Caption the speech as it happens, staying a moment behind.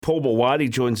Paul Maoate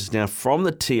joins us now from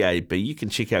the TAB. You can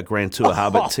check out Grand Tour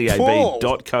Hub at Paul.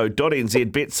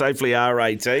 tab.co.nz. Bet safely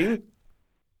R18.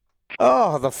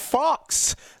 Oh, the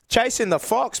Fox. Chasing the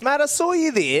Fox. Matt, I saw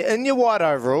you there in your white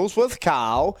overalls with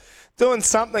Carl doing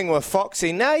something with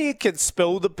Foxy. Now you could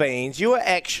spill the beans. You were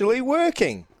actually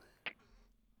working.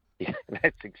 Yeah,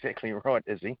 that's exactly right,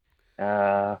 Izzy.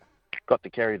 Got to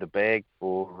carry the bag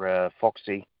for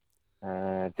Foxy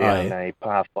down a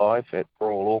par 5 at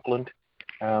Royal Auckland.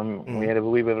 We had a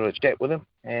wee bit of a chat with him,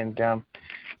 and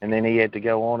then he had to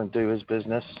go on and do his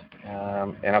business.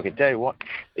 And I can tell you what,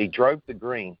 he drove the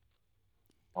green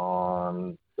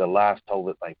on the last hole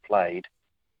that they played.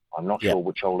 I'm not sure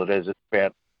which hole it is. It's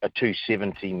about a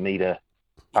 270-metre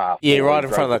par 4. Yeah, right in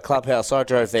front of the clubhouse. I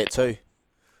drove that too.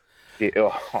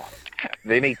 Yeah,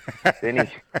 then he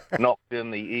knocked in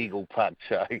the eagle putt.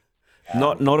 So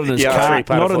Not in his cart.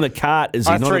 Not in the cart, is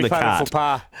he? Not in the cart. I three-putted for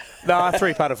par. No, I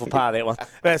three-putted for par, that one.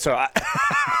 That's all right.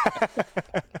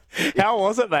 How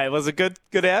was it, mate? Was it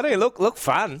good outing? Look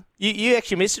fun. You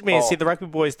actually messaged me and said the rugby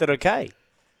boys did okay.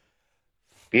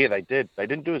 Yeah, they did. They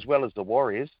didn't do as well as the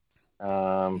Warriors.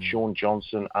 Sean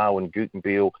Johnson, Arwen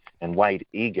Gutenbeil, and Wade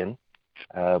Egan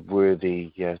were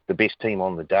the best team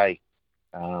on the day.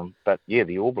 But yeah,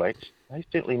 the All Blacks, they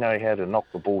certainly know how to knock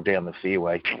the ball down the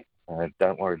fairway.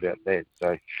 Don't worry about that.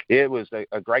 So yeah, it was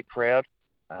a great crowd,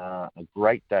 a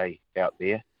great day out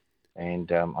there,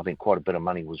 and I think quite a bit of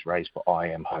money was raised for I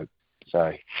Am Hope.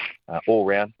 So all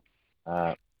round,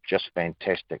 just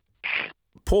fantastic.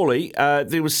 Paulie,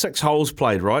 there was 6 holes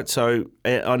played, right? So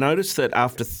I noticed that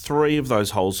after 3 of those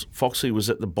holes, Foxy was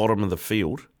at the bottom of the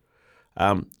field.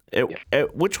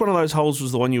 Which one of those holes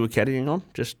was the one you were caddying on?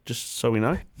 Just so we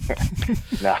know.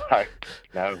 No,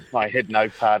 I had no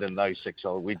part in those 6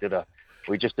 holes. We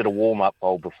just did a warm-up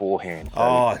hole beforehand, so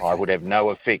I would have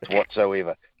no effect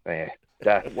whatsoever. Yeah,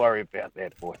 don't worry about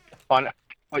that, boy. I know,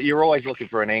 you're always looking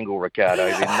for an angle, Ricardo.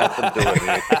 There's nothing to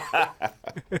it.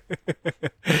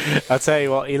 I'll tell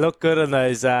you what, you look good in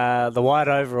those the white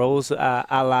overalls, a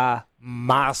la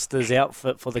Masters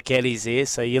outfit for the caddies there.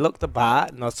 So you looked the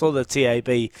part, and I saw the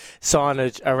TAB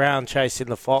signage around Chasing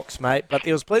the Fox, mate. But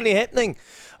there was plenty happening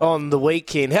on the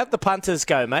weekend. How'd the punters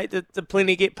go, mate? Did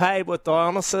plenty get paid with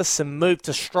Dionysus and move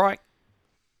to strike?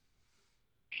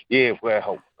 Yeah,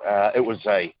 well, it was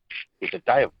a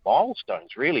day of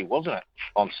milestones, really, wasn't it?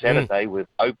 On Saturday with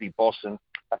Opie Bosson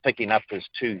picking up his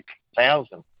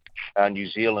 2000 New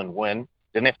Zealand win.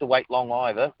 Didn't have to wait long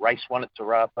either. Race 1 at Te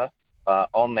Rapa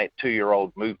on that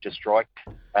 2-year-old move to strike.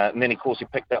 And then, of course, he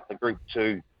picked up the Group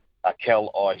 2 Kel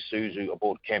Isuzu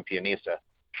aboard Campionessa.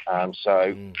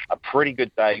 So a pretty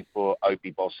good day for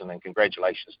Opie Bosson, and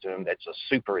congratulations to him. That's a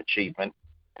super achievement.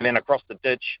 And then across the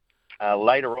ditch,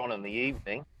 later on in the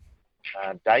evening,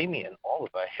 Damien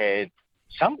Oliver had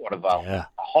somewhat of a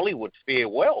Hollywood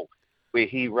farewell, where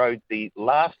he rode the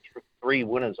last 3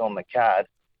 winners on the card,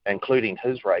 including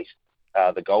his race,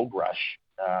 the Gold Rush.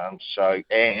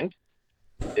 And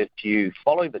if you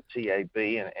follow the TAB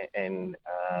and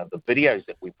the videos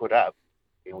that we put up,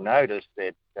 you'll notice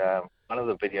that one of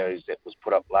the videos that was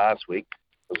put up last week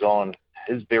was on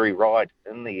his very ride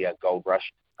in the Gold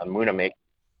Rush, Munamek,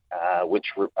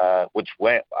 which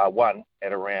won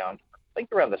at around the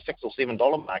 $6 or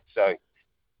 $7 mark. So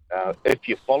if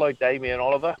you follow Damien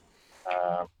Oliver,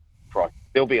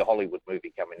 there'll be a Hollywood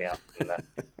movie coming out in the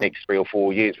next 3 or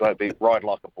 4 years. Won't be Ride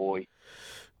Like a Boy.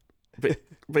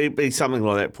 Be something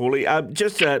like that, Paulie. I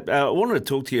wanted to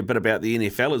talk to you a bit about the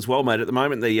NFL as well, mate. At the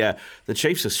moment, the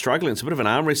Chiefs are struggling. It's a bit of an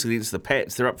arm wrestle against the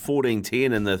Pats. They're up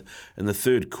 14-10 in the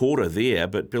third quarter there,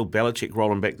 but Bill Belichick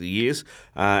rolling back the years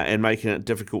and making it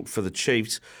difficult for the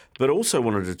Chiefs. But also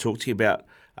wanted to talk to you about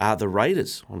the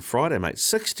Raiders on Friday, mate.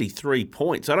 63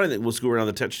 points. I don't think we'll score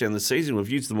another touchdown this season. We've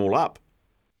used them all up.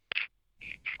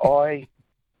 I've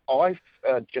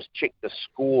just checked the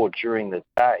score during the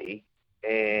day,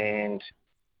 and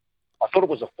I thought it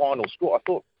was a final score. I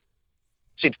thought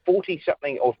it said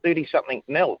 40-something or 30-something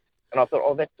nil. And I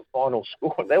thought, that's the final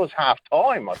score. That was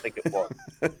half-time, I think it was.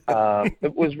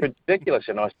 It was ridiculous.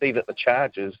 And I see that the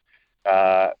Chargers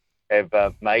have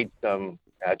made some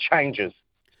changes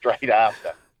straight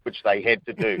after, which they had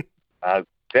to do.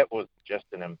 That was just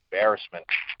an embarrassment.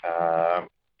 I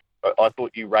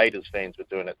thought you Raiders fans were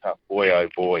doing it tough. Boy, oh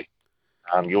boy.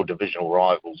 Your divisional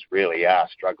rivals really are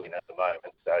struggling at the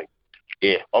moment. So,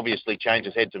 yeah, obviously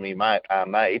changes had to be made,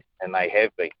 and they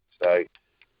have been. So,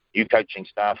 new coaching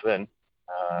staff in,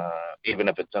 even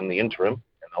if it's in the interim,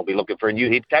 and they'll be looking for a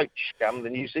new head coach come the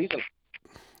new season.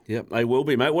 Yep, they will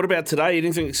be, mate. What about today?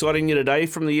 Anything exciting you today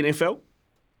from the NFL?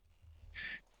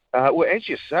 Well, as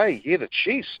you say, the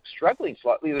Chiefs struggling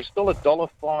slightly. There's still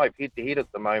 $1.05 head-to-head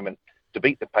at the moment to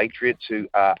beat the Patriots, who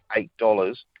are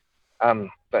 $8.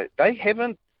 They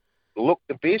haven't looked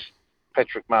the best,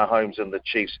 Patrick Mahomes and the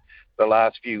Chiefs, the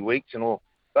last few weeks. And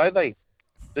although they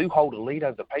do hold a lead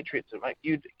over the Patriots,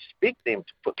 you'd expect them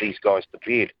to put these guys to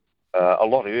bed a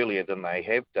lot earlier than they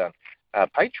have done.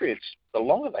 Patriots, the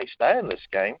longer they stay in this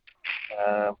game,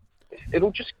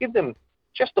 it'll just give them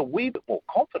just a wee bit more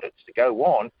confidence to go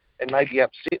on and maybe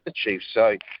upset the Chiefs.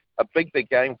 So a big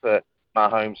game for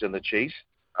Mahomes and the Chiefs.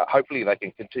 Hopefully they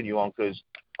can continue on, because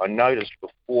I noticed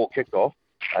before kickoff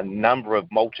a number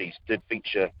of multis did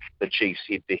feature the Chiefs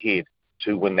head-to-head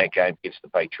to win that game against the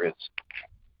Patriots.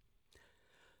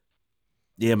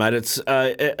 Yeah, mate, it's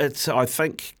I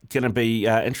think going to be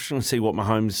interesting to see what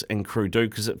Mahomes and crew do,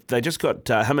 because they just got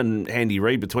him and Andy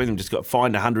Reid between them just got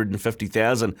fined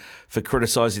 $150,000 for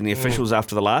criticising the officials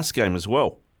after the last game as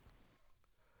well.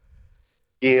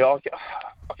 Yeah,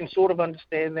 I can sort of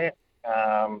understand that.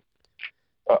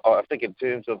 I think in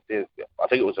terms of I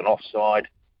think it was an offside.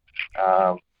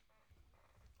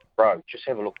 Bro, just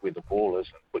have a look where the ball is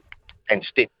and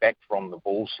step back from the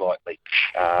ball slightly.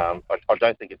 I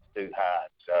don't think it's too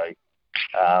hard. So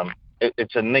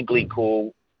it's a niggly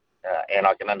call, and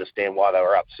I can understand why they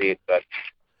were upset, but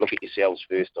look at yourselves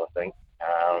first, I think.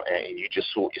 And you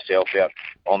just sort yourself out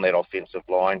on that offensive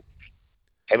line.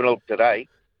 Having a look today,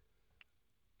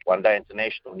 One Day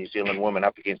International, New Zealand women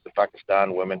up against the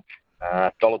Pakistan women.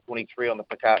 $1.23 on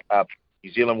the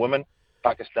New Zealand women.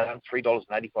 Pakistan,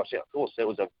 $3.85. Of course, that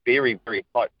was a very, very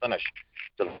tight finish.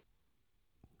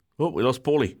 Oh, we lost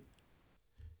Paulie.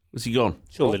 Where's he gone?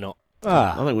 Surely not.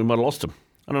 I think we might have lost him.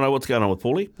 I don't know what's going on with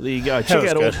Paulie. There you go.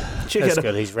 That's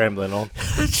good. He's rambling on.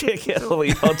 Check out all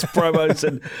the odds, promos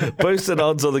and boosted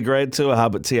odds on the Grand Tour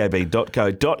Hub at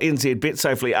tab.co.nz. Bet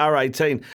safely, R18.